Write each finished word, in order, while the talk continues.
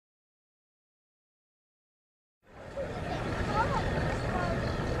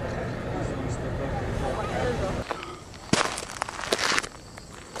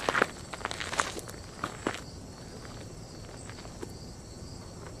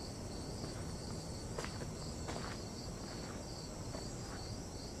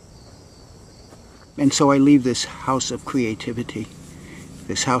And so I leave this house of creativity,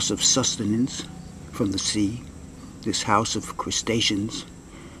 this house of sustenance from the sea, this house of crustaceans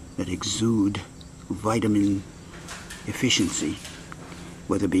that exude vitamin efficiency,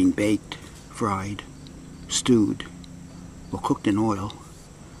 whether being baked, fried, stewed, or cooked in oil.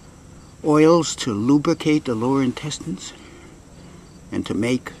 Oils to lubricate the lower intestines and to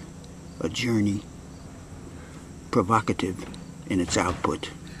make a journey provocative in its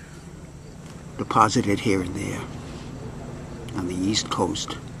output, deposited here and there on the east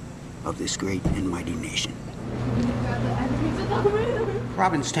coast of this great and mighty nation.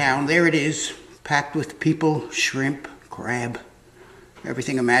 Provincetown, there it is, packed with people, shrimp, crab,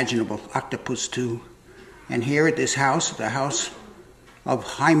 everything imaginable, octopus too. And here at this house, the house of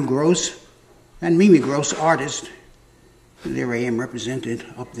Chaim Gross and Mimi Gross, artist, and there I am represented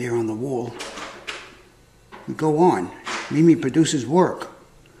up there on the wall. We go on. Mimi produces work,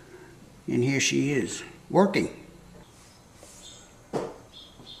 and here she is, working.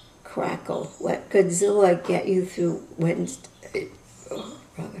 Crackle. What Godzilla get you through Wednesday? Oh,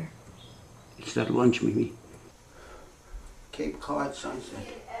 brother. It's that lunch, Mimi. Cape Cod sunset.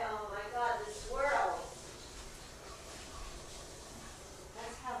 Oh my God, the swirl.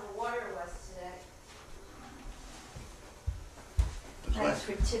 That's how the water was today. Thanks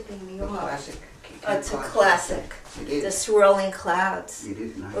for tipping me off. Classic. It's a classic. It is. The swirling clouds. It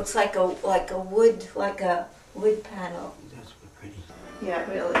is nice. Looks like a wood panel. That's pretty. Yeah,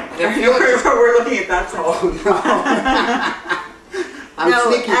 really. We're looking at that side. I'm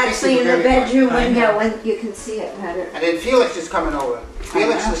No, sneaking actually in the bedroom window when you can see it better. And then Felix is coming over.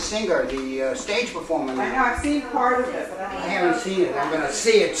 Felix the singer, the stage performer now. I know, I've seen part of it, but I haven't seen it. I'm going to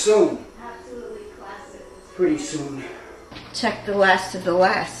see it soon. Absolutely classic. Pretty soon. Check the last of the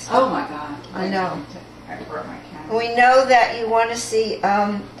last. Oh my God. I know. I brought my camera. We know that you want to see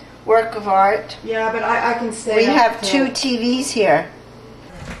work of art. Yeah, but I can stay. We up have till- 2 TVs here.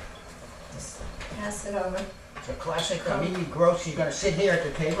 Pass it over. It's a classic. Mimi Gross, she's going to sit here at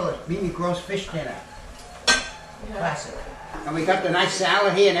the table at Mimi Gross fish dinner. Classic. And we got the nice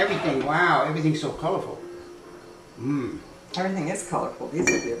salad here and everything. Wow, everything's so colorful. Mmm. Everything is colorful. These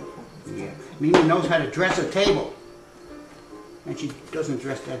are beautiful. Yeah. Mimi knows how to dress a table. And she doesn't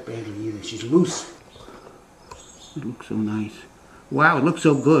dress that badly either. She's loose. It looks so nice. Wow, it looks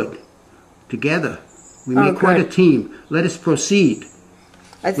so good. Together. We make quite a team. Let us proceed.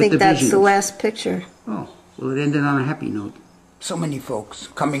 I think that's the last picture. Oh, well, it ended on a happy note. So many folks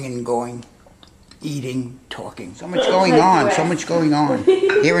coming and going, eating, talking. So much going on, so much going on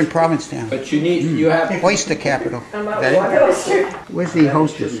here in Provincetown. But you need, you have... Oyster capital. Where's the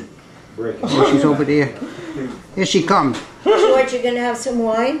hostess? Oh, she's over there. Here she comes. George, you gonna have some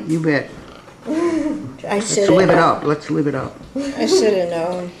wine? You bet. I Let's should live it have. up. Let's live it up. I should have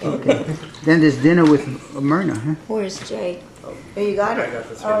known. Okay. Then there's dinner with Myrna, huh? Where's Jay? Oh, you got it.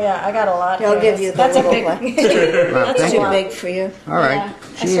 Oh yeah, I got a lot. I'll give you the That's a little big one. one. Well, That's thank too you. big for you. All right. Yeah.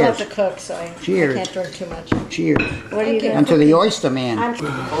 I still have Cheers. to cook, so I Cheers. can't drink too much. Cheers. What are you And gonna to the oyster man.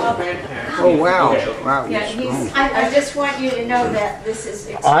 Oh, wow. Wow, Yeah, you're strong. I just want you to know that this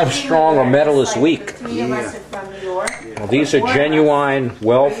is I'm strong, a medalist weak. The 3 of us are from New York. Well, these are genuine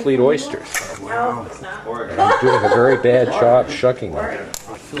Wellfleet oysters. Wow. I'm doing a very bad job shucking them.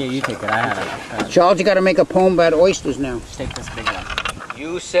 Yeah, you take it. I had it. Charles, you got to make a poem about oysters now. Take this big one.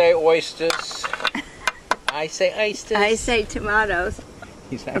 You say oysters. I say oysters. I say tomatoes.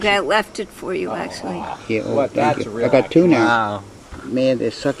 Okay, I left it for you, actually. Yeah, oh, What, thank that's you. a real I got 2 now. Wow. Man,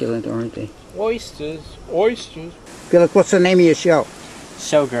 they're succulent, aren't they? Oysters. Oysters. Felix, what's the name of your show?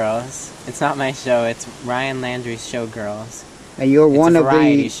 Showgirls. It's not my show. It's Ryan Landry's Showgirls. And you're It's one a of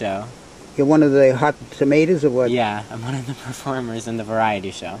variety the show. you're one of the hot tomatoes or what? Yeah, I'm one of the performers in the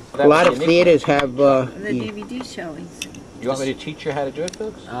variety show. A lot of theaters have The DVD showings. You want me to teach you how to do it,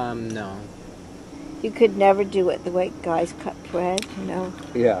 folks? No. You could never do it the way guys cut bread, you know.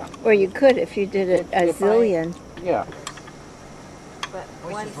 Yeah. Or you could if you did it a zillion. Yeah. But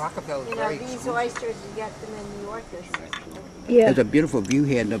Oysters Rockefeller is you know, very these exclusive. oysters, you get them in New York. Yeah, There's a beautiful view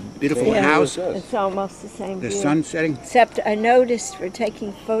here, the beautiful Yeah. house, it's almost the same the view. sun setting. Except I noticed for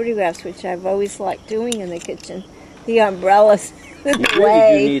taking photographs, which I've always liked doing in the kitchen, the umbrellas in the You really do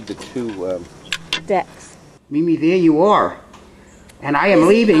way need the 2... decks. Mimi, there you are. And I am I'm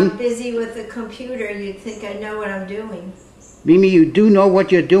leaving. busy with the computer. You'd think I know what I'm doing. Mimi, you do know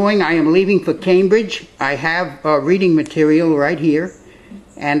what you're doing. I am leaving for Cambridge. I have reading material right here.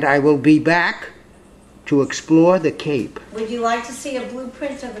 And I will be back to explore the Cape. Would you like to see a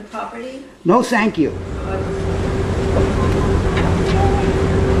blueprint of the property? No, thank you.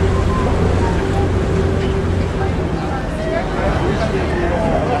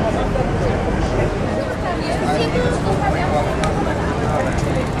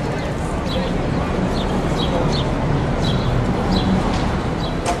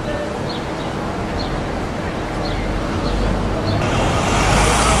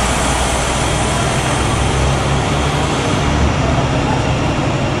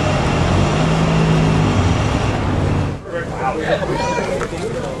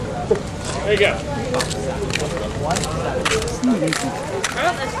 There you go.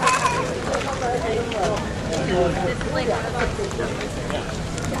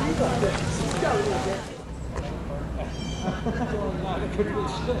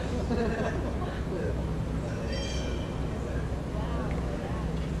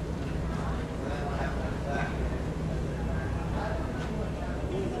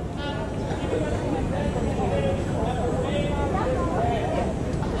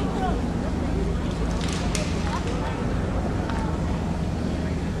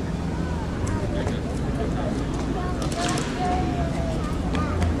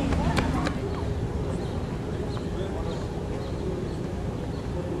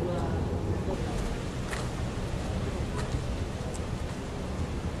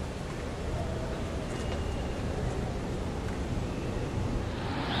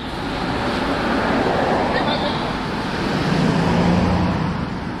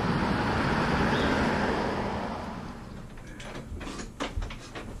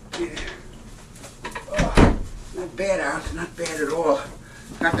 Not bad out, not bad at all.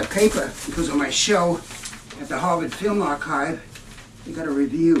 Got the paper because of my show at the Harvard Film Archive. We got a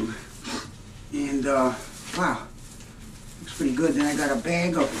review. And, wow, looks pretty good. Then I got a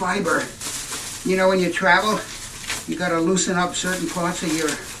bag of fiber. You know, when you travel, you got to loosen up certain parts of your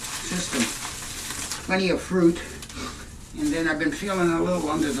system. Plenty of fruit. And then I've been feeling a little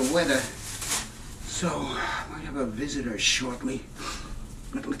under the weather. So, I might have a visitor shortly.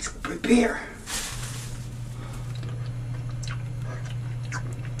 But let's prepare.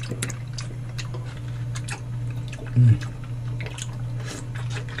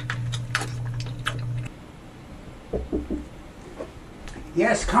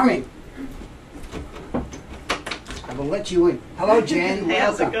 Yes, coming. I will let you in. Hello, Jen. Hey,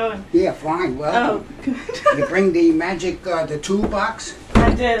 how's it Welcome. going? Yeah, fine. Welcome. Oh, good. You bring the magic, the toolbox?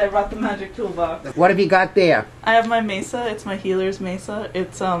 I did. I brought the magic toolbox. What have you got there? I have my mesa. It's my healer's mesa.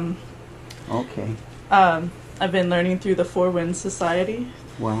 It's Okay. I've been learning through the Four Winds Society.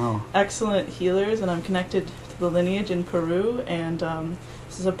 Wow. Excellent healers, and I'm connected to the lineage in Peru. And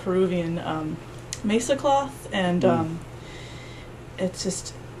this is a Peruvian mesa cloth, and it's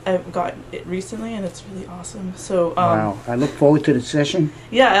just I've got it recently, and it's really awesome. So Wow. I look forward to the session.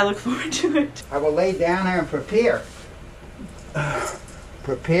 yeah, I look forward to it. I will lay down here and prepare.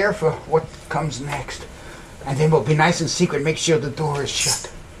 Prepare for what comes next. And then we'll be nice and secret. Make sure the door is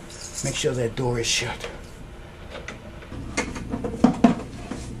shut. Make sure that door is shut.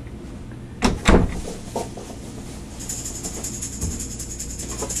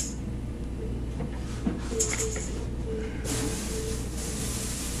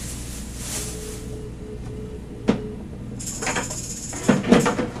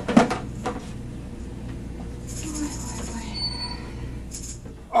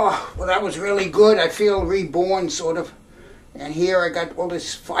 Oh, well, that was really good. I feel reborn, sort of. And here I got all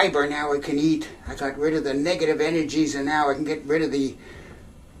this fiber now I can eat. I got rid of the negative energies, and now I can get rid of the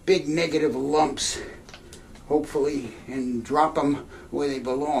big negative lumps, hopefully, and drop them where they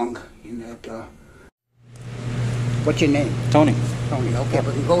belong. In that. What's your name? Tony. Tony. Okay,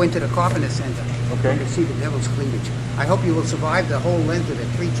 we can go into the Carpenter Center. Okay. To see the Devil's Cleavage. I hope you will survive the whole length of it.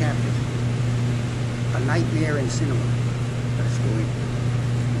 3 chapters. A Nightmare in Cinema. Let's go in.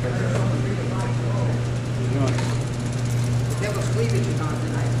 The Devil's Cleavage is on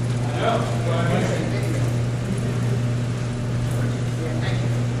tonight.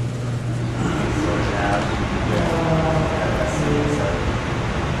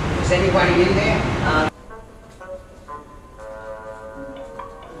 Is anybody in there?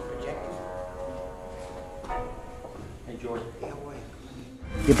 Hey, George.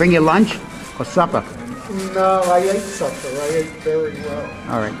 You bring your lunch or supper? No, I ate supper. I ate very well.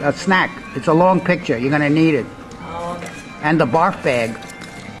 All right, a snack. It's a long picture. You're going to need it. And the barf bag.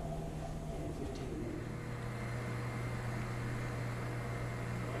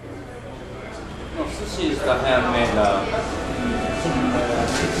 No, sushi is the handmade.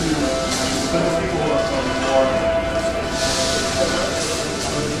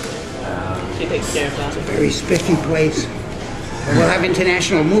 She takes care of that. Very spiffy place. And we'll have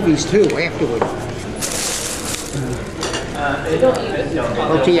international movies too afterward.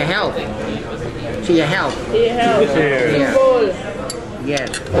 Oh, to your health. To your health. Yeah.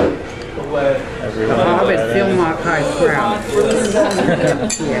 Yes. The Harvard Film Archive crowd.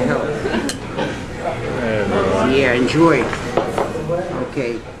 To your health. Yeah, enjoy.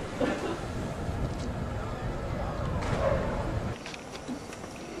 Okay.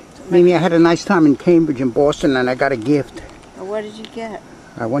 Mimi, I had a nice time in Cambridge and Boston, and I got a gift. What did you get?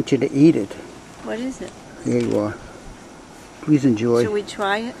 I want you to eat it. What is it? Here you are. Please enjoy. Shall we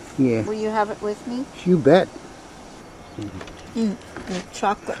try it? Yeah. Will you have it with me? You bet. And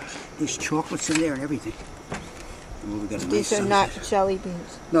chocolate. There's chocolates in there and everything. Oh, we got a These nice are not sunset. jelly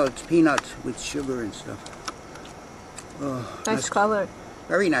beans. No, it's peanuts with sugar and stuff. Oh, Nice color.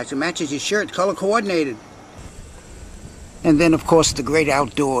 Very nice. It matches your shirt. Color coordinated. And then, of course, the great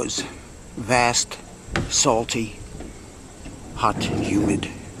outdoors. Vast, salty, hot, humid,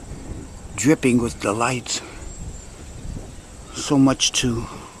 dripping with delights. So much to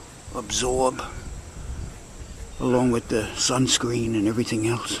absorb, along with the sunscreen and everything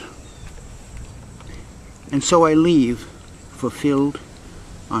else. And so I leave, fulfilled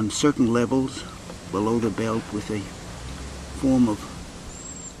on certain levels below the belt with a form of...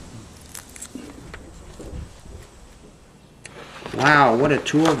 Wow, what a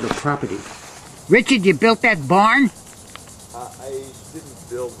tour of the property. Richard, you built that barn? I didn't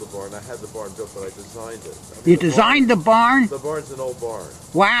build the barn. I had the barn built, but I designed it. I mean, You designed the barn? The barn's an old barn.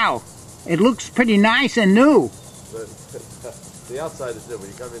 Wow, it looks pretty nice and new. The outside is new. When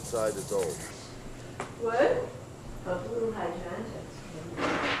you come inside, it's old. Wood of blue hydrangeas.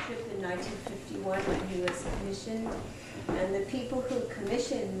 Trip in 1951 when he was commissioned, and the people who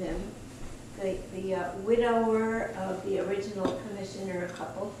commissioned them, the widower of the original commissioner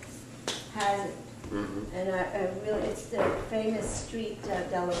couple, has it. And really, it's the famous street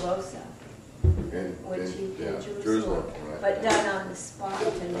Della Rosa, which you in Jerusalem, right. but done on the spot,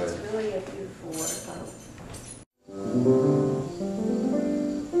 and it's really a beautiful work.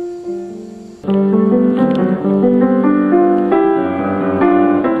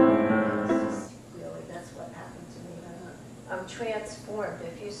 Really, that's what happened to me. I'm transformed.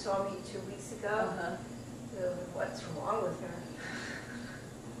 If you saw me 2 weeks ago, what's wrong with her?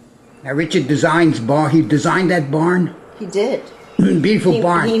 Now Richard designs barn. He designed that barn. He did. Beautiful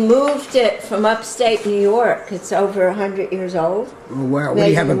barn. He moved it from upstate New York. It's over 100 years old. Oh, wow. What, do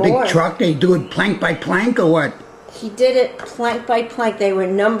you have a Maybe more. big truck? They do it plank by plank or what? He did it plank by plank. They were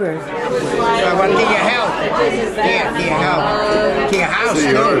numbered. Well, to your health. Yeah, to your health. To your house.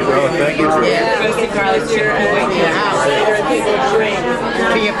 Thank you. To your house.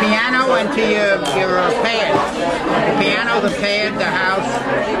 To your piano and to your pad. The piano, the pad, the house.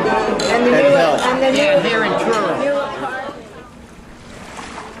 And the new, Yeah, here in Truro.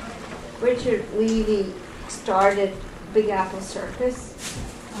 Richard Levy started Big Apple Circus,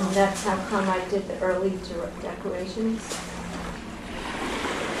 and that's how come I did the early decorations.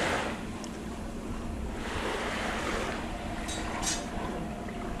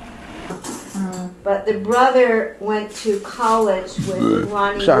 But the brother went to college with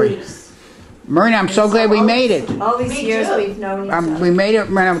Ronnie Sorry. Luce. Myrna, I'm so glad we made it. All these years we've known each other. We made it,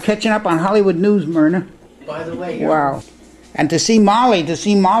 Myrna. I'm catching up on Hollywood news, Myrna. By the way, Wow. And to see Molly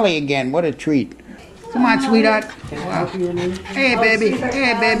again, what a treat. Come on, sweetheart. Wow. Hey, baby.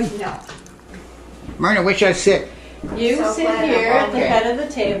 Hey, baby. Myrna, where should I sit? You So sit glad here I'm at the okay. head of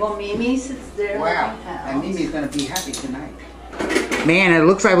the table. Mimi sits there. Wow. looking out. And Mimi's going to be happy tonight. Man, it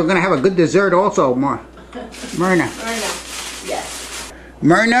looks like we're going to have a good dessert also, Myrna. Myrna. Yes.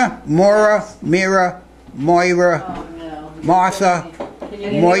 Myrna, Maura, Mira, Moira, Oh no. Martha,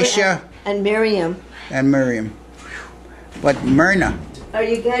 Moisha, And Miriam. and Miriam. But Myrna. Are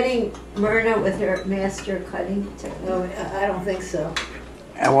you getting Myrna with her master cutting technique? No, I don't think so.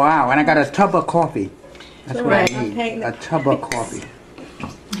 Wow, and I got a tub of coffee. That's what right. I Okay. need. A tub of coffee.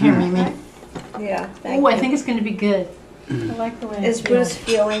 Here, Mimi. Yeah, thank Oh, you. I think it's going to be good. I like the way Is it Bruce feels.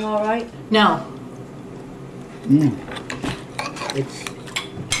 feeling all right? No.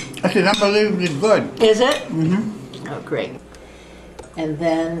 This is unbelievably good. Is it? Mm-hmm. Oh, great. And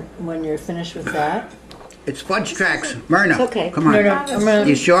then when you're finished with that, It's fudge tracks. Myrna, It's okay. come on. I'm gonna.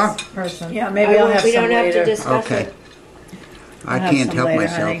 You sure? Yeah, maybe I'll have we some don't have later. to discuss Okay. it. I have can't some help later,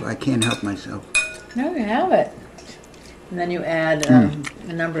 myself. honey. I can't help myself. No, you have it. And then you add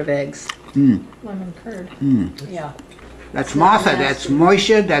a number of eggs. Lemon curd. Yeah. That's Martha. That's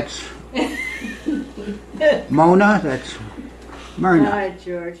Moisha. That's Mona. That's Myrna. Hi,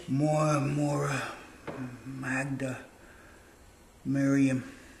 George. Maura, Magda, Miriam.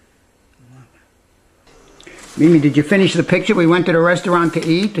 Mimi, did you finish the picture? We went to the restaurant to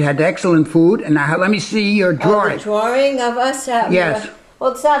eat, had excellent food, and now let me see your Oh, drawing. the drawing of us? Yes.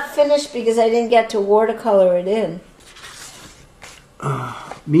 Well, it's not finished because I didn't get to watercolor it in.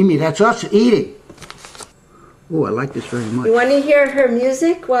 Mimi, that's us eating. Oh, I like this very much. You want to hear her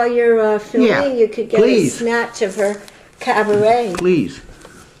music while you're filming? Yeah, You could get please. a snatch of her cabaret. Please.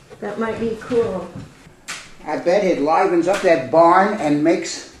 That might be cool. I bet it livens up that barn and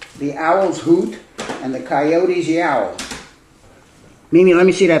makes the owls hoot and the coyotes yowl. Mimi, let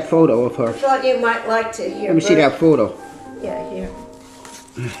me see that photo of her. I thought you might like to hear Let me see that photo. Yeah, here.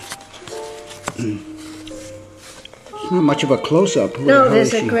 It's not much of a close-up. Who the No, hell there's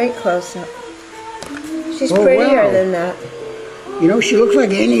is a she? great close-up. She's Oh, prettier wow. than that. You know, she looks like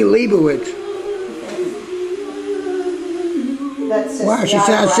Annie Leibovitz. That's just Wow, she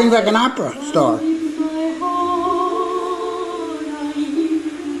the sings like eyeglasses. an opera star.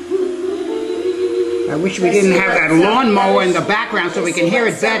 I wish we didn't have that lawnmower in the background so we can hear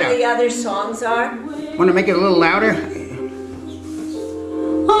it Some of the better. other songs are. Want to make it a little louder?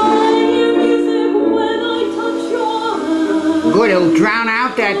 Good, it'll drown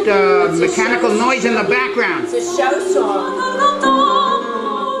out that mechanical noise in the background. It's a show song.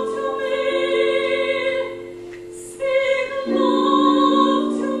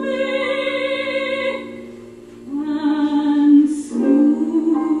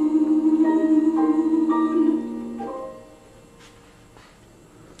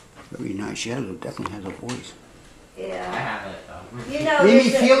 Very nice. She definitely has a voice. Yeah. have it though. You know, Mimi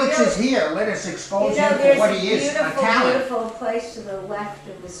there's a Felix real- is here. Let us expose You know, him for there's what a he is, a beautiful, talent. beautiful place to the left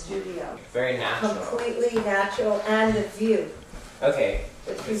of the studio. Very natural. Completely natural, and the view. Okay,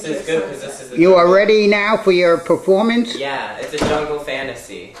 The this future is good because this sunset. is. You are ready now for your performance? Yeah, it's a jungle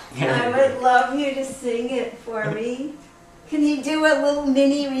fantasy. I would love you to sing it for me. Can you do a little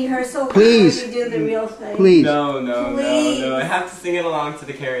mini rehearsal Please. before you do the real thing? Please. No. I have to sing it along to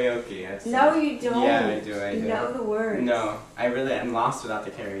the karaoke. No, you don't. Yeah, I do. You know the words. No, I really am lost without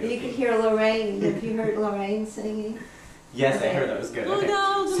the You karaoke. could hear Lorraine. Have you heard Lorraine singing? Yes, I heard that was good.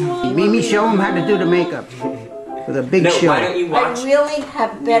 Okay. Mimi, show him how to do the makeup for the big No, show. why don't you watch? I really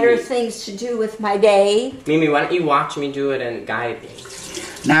have better things to do with my day. Mimi, why don't you watch me do it and guide me?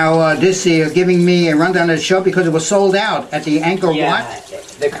 Now, this is giving me a rundown of the show because it was sold out at the Anchor Yeah,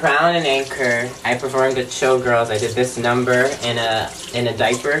 What? the Crown and Anchor. I performed at Showgirls. I did this number in a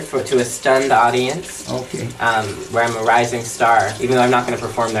diaper to a stunned audience. Okay. Where I'm a rising star, even though I'm not going to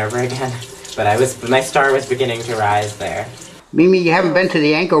perform there ever again. But my star was beginning to rise there. Mimi, you haven't been to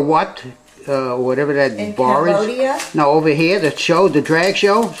the Anchor What? Whatever that In bar Cambodia? is? No, over here, the show, the drag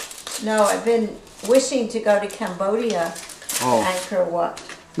show? No, I've been wishing to go to Cambodia. Oh. Anchor what?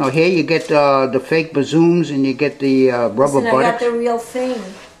 No, here you get the fake bazooms and you get the rubber Listen, I got buttocks. the real thing.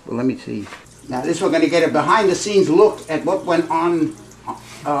 Well, let me see. Now this we're going to get a behind-the-scenes look at what went on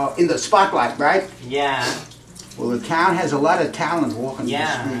in the spotlight, right? Yeah, Well, the town has a lot of talent walking the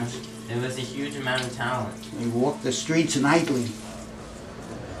streets. it was a huge amount of talent. They walk the streets nightly.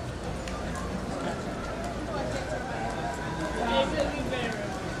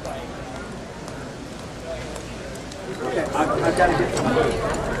 I've got to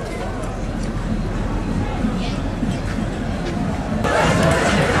get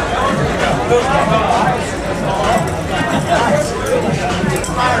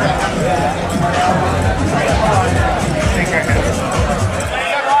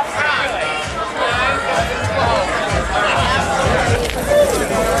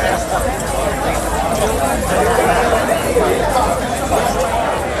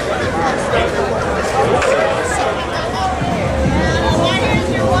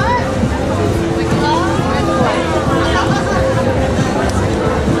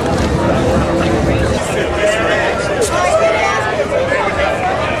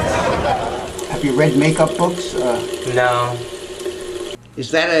Have you read makeup books? No.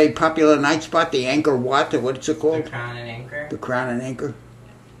 Is that a popular night spot, the Anchor What, or what's it The called? Crown and Anchor? The Crown and Anchor?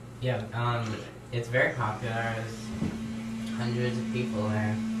 Yeah, it's very popular. There's hundreds of people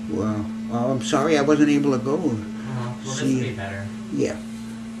there. Well, I'm sorry I wasn't able to go. Well, this See. will be better. Yeah.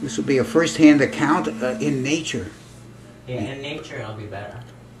 This will be a first-hand account in nature. Yeah, in nature it'll be better.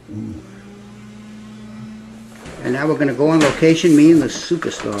 And now we're going to go on location, me and the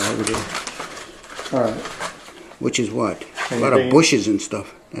superstar over there. Which is what? A lot of bushes and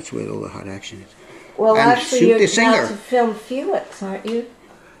stuff. That's where all the hot action is. Well, And actually, shoot you're the about singer. to film Felix, aren't you?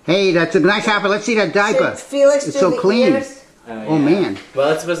 Hey, that's a nice outfit. Let's see that diaper. Should Felix It's do so the clean. ears? Oh, man.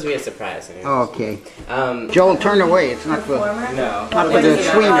 Well, it's supposed to be a surprise. Anyway. Okay. Joel, Joel, turn away. It's not for... Performer? No. Not for When the you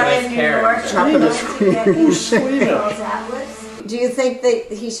screamer. are Nice in New character. York, Not for you're the going to get his Charles Atlas. Do you think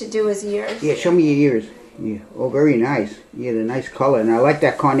that he should do his ears? Yeah, show me your ears. Yeah. Oh, very nice. Yeah, the nice color. And I like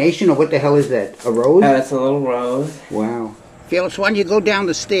that carnation, or what the hell is that? A rose? It's a little rose. Wow. Felix, why don't you go down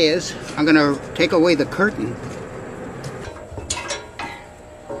the stairs? I'm going to take away the curtain.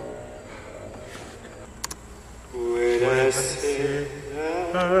 When I said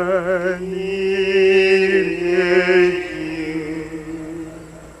I needed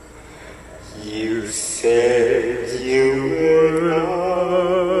you, you said you would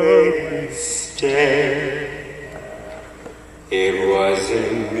always stay. It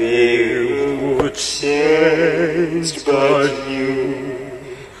wasn't me who changed, but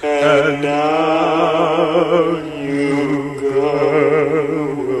and now you go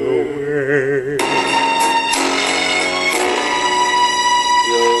away.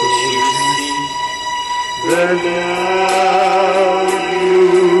 Don't you see that now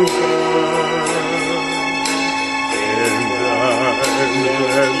you gone, and I'm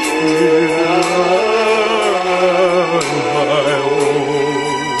left here on my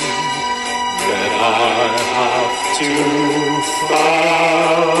own, that I have to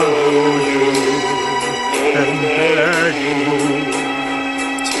follow you and beg you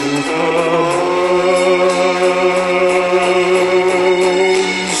to come.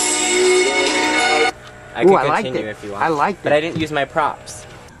 I can Ooh, I liked continue it. if you want. I liked But it. I didn't use my props.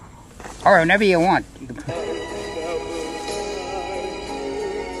 All right, whenever you want.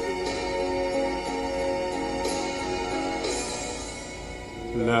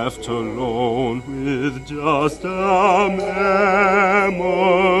 Left alone with just a memory,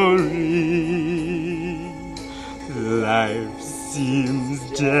 life seems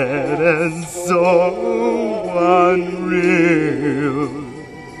dead and so unreal.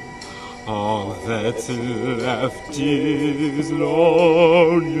 All that's left is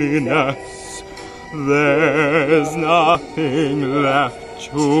loneliness. There's nothing left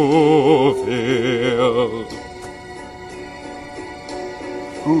to feel.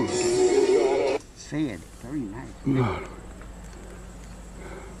 Ooh, sad, very nice.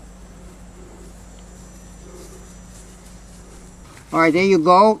 All right, there you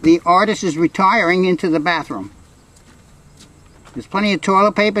go. The artist is retiring into the bathroom. There's plenty of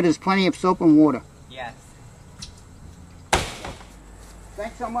toilet paper, there's plenty of soap and water. Yes.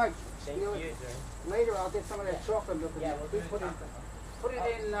 Thanks so much. Thank you, sir. Later I'll get some of that chocolate milk. Yeah, we'll do put chocolate.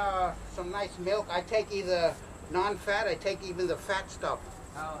 it in some nice milk. I take either non-fat, I take even the fat stuff.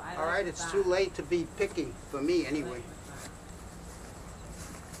 Oh, I All right, it's too late to be picky, for me anyway.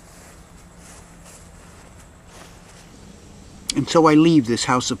 And so I leave this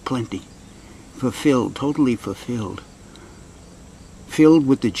house of plenty, fulfilled, totally fulfilled. Filled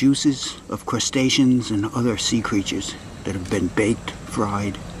with the juices of crustaceans and other sea creatures that have been baked,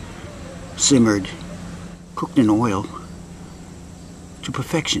 fried, simmered, cooked in oil to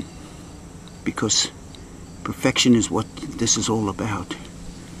perfection. Because perfection is what this is all about,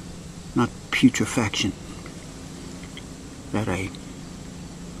 not putrefaction. That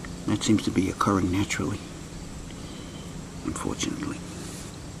seems to be occurring naturally, unfortunately.